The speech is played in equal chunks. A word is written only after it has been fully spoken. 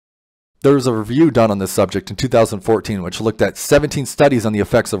There was a review done on this subject in 2014 which looked at 17 studies on the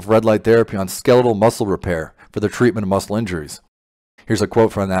effects of red light therapy on skeletal muscle repair for the treatment of muscle injuries. Here's a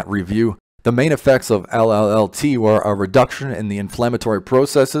quote from that review. The main effects of LLT were a reduction in the inflammatory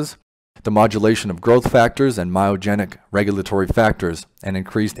processes, the modulation of growth factors and myogenic regulatory factors, and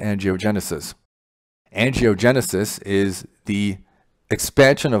increased angiogenesis. Angiogenesis is the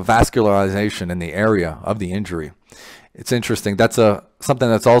expansion of vascularization in the area of the injury. It's interesting. That's something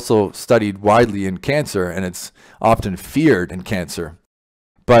that's also studied widely in cancer, and it's often feared in cancer.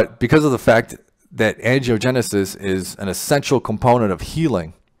 But because of the fact that angiogenesis is an essential component of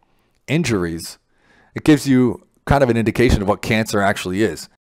healing injuries, it gives you kind of an indication of what cancer actually is.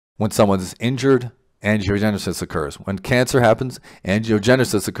 When someone's injured, angiogenesis occurs. When cancer happens,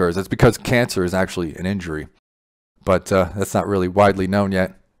 angiogenesis occurs. That's because cancer is actually an injury. But that's not really widely known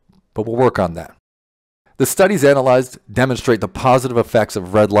yet, but we'll work on that. The studies analyzed demonstrate the positive effects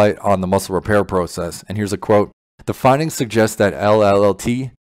of red light on the muscle repair process. And here's a quote. The findings suggest that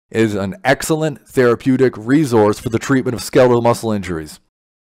LLT is an excellent therapeutic resource for the treatment of skeletal muscle injuries.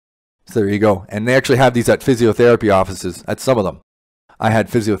 So there you go. And they actually have these at physiotherapy offices, at some of them. I had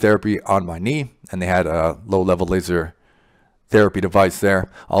physiotherapy on my knee, and they had a low-level laser therapy device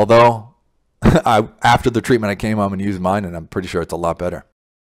there. Although, after the treatment, I came home and used mine, and I'm pretty sure it's a lot better.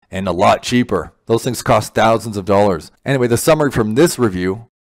 And a lot cheaper. Those things cost thousands of dollars. Anyway, the summary from this review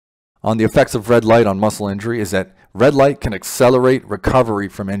on the effects of red light on muscle injury is that red light can accelerate recovery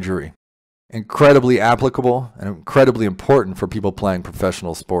from injury. Incredibly applicable and incredibly important for people playing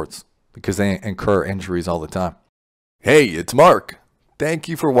professional sports because they incur injuries all the time. Hey, it's Mark. Thank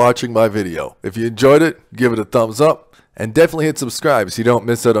you for watching my video. If you enjoyed it, give it a thumbs up. And definitely hit subscribe so you don't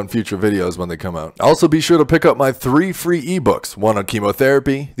miss out on future videos when they come out. Also be sure to pick up my 3 free ebooks, one on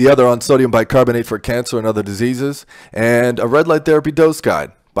chemotherapy, the other on sodium bicarbonate for cancer and other diseases, and a red light therapy dose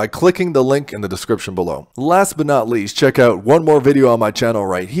guide by clicking the link in the description below. Last but not least, check out one more video on my channel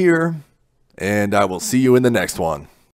right here, and I will see you in the next one.